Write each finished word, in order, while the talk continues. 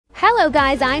Hello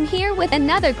guys, I'm here with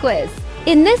another quiz.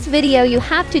 In this video, you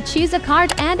have to choose a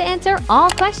card and answer all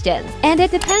questions. And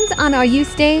it depends on are you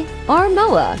stay or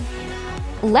MOA.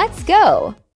 Let's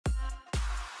go!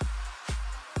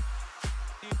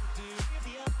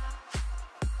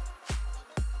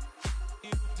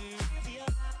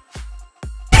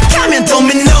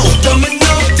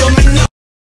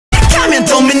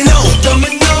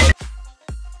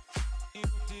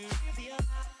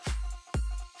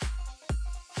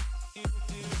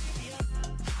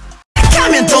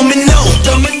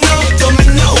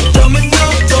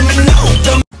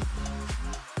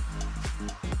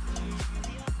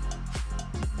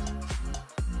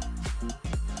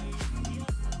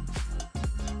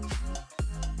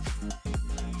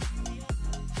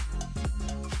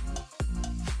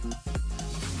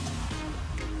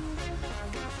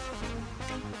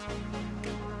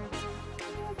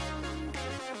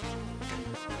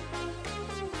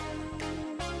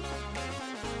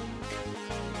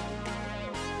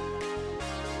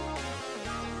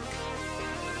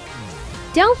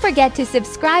 Don't forget to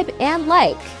subscribe and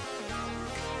like.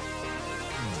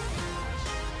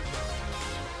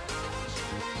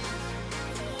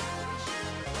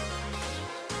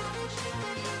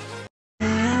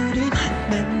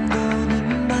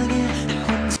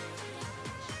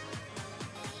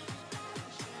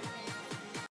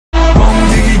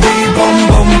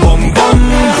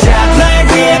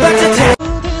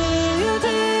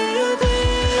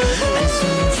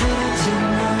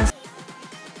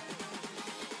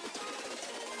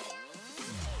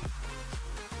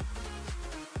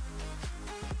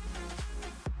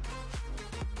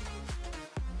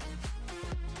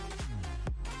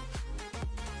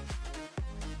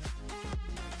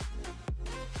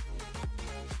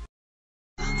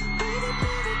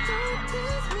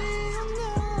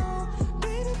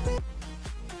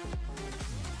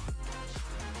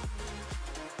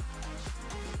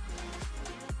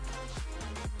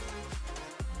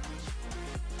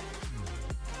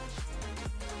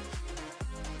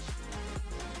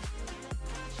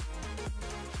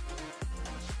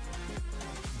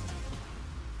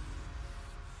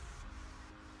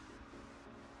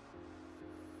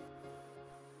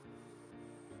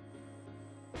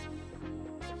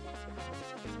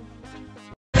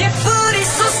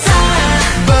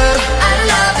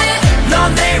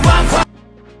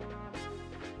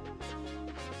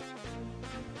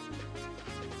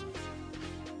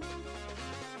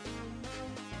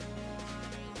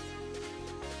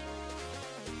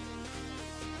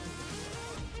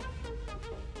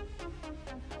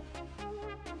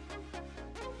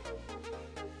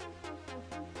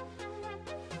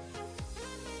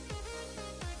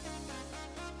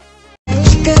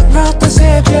 시끄러웠던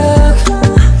새벽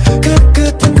그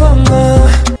끝엔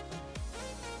봄마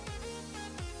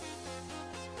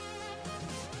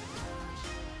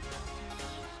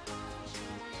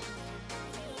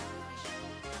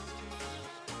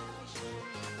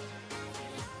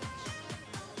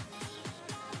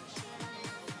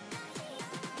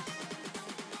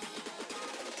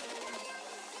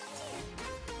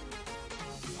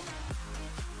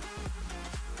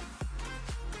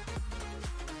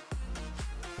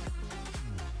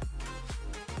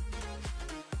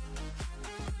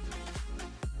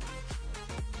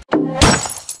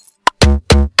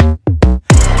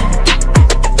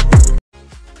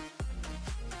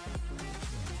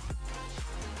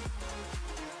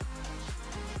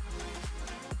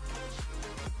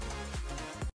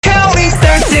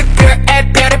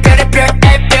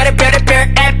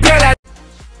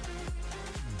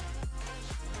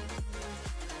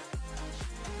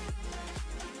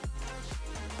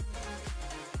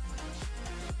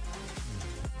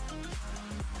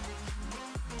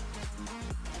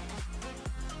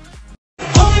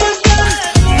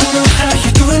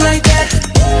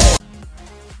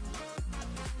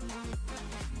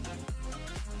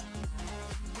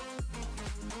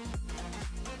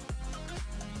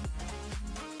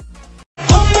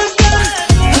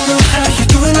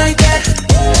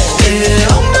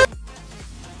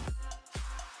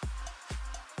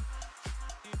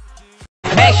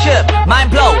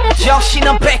Mind blow,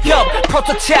 정신은 backup,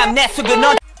 prototype 내 속에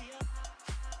넌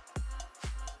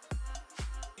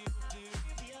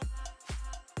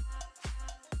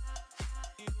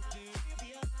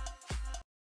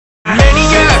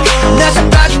Maniac, 나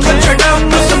잡아준 것처럼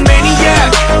무슨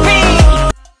maniac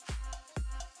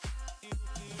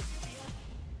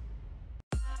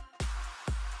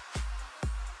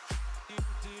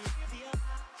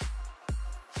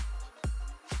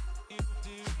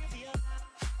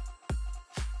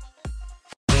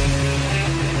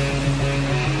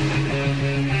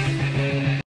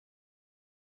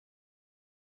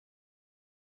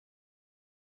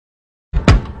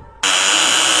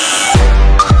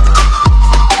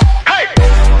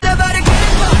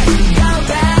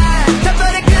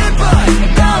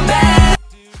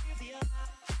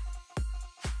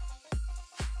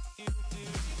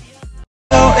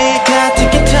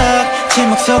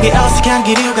음악 속에 어색한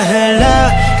기류가 흘러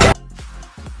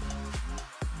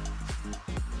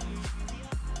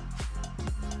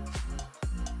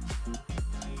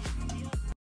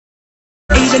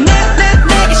이제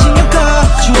내게 신경 꺼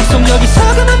추억 속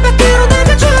여기서 그만 밖으로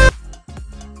나가줘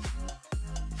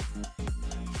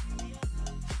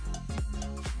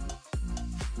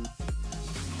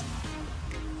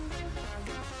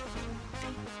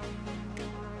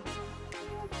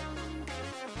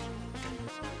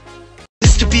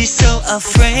Used to be so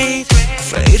afraid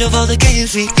of all the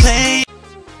games we play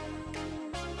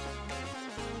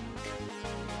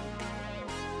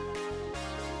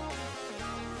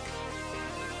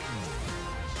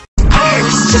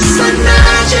It's just like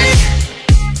magic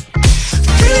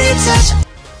Feel your touch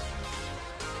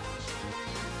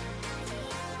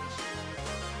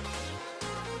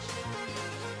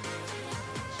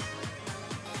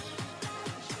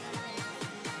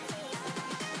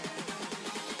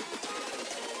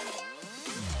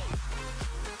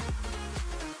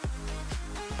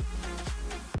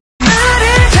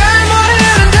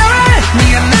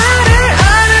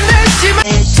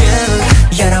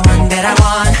You're the one that I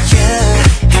want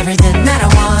You, everything that I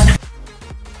want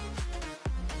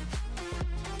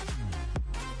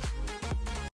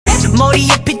머리에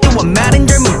빗대와 마른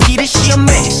젊은 피를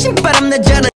시험해 신바람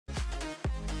나잖아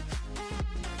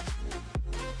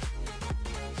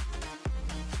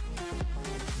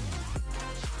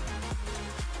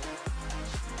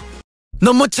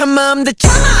너 못 참아 I'm the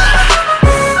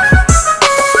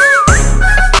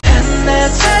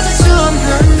내 찾을 수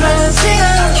없는 넌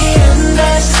시간이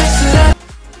내 스스로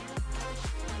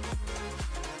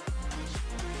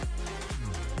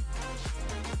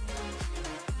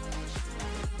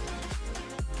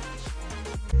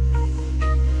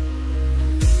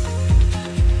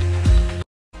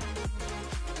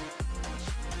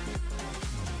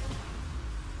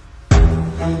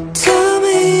Tell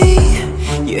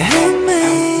me you hate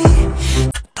me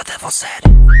The devil said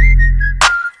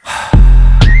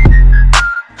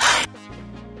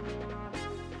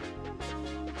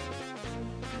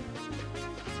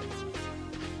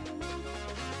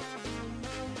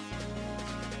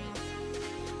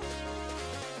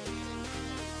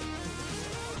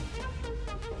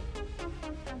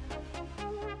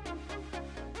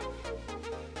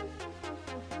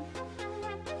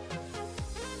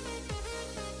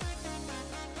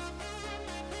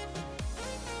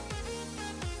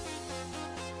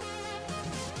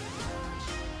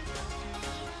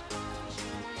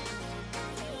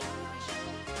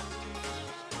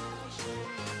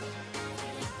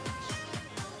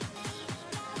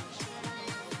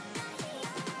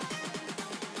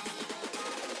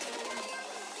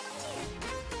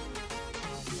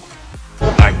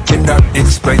I cannot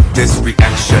explain this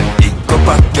reaction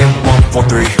이거밖에 1, 4,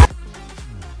 3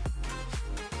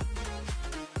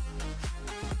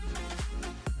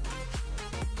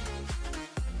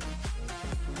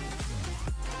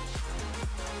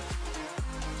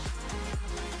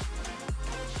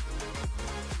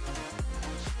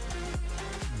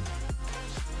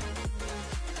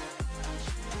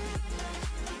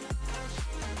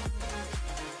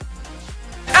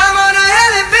 I'm on a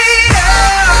elevator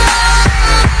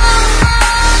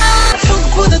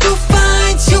속보다 더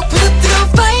fine 지옥보다 뜨거운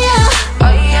fire Oh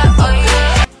yeah, oh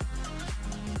yeah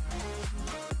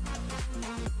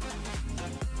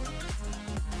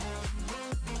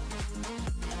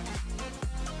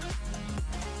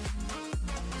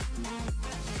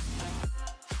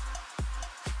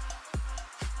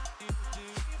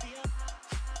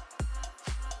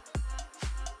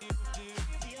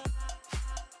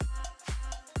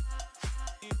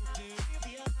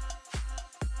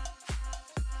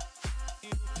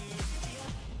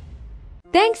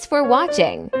Thanks for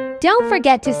watching. Don't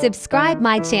forget to subscribe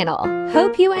my channel.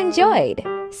 Hope you enjoyed.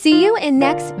 See you in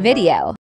next video.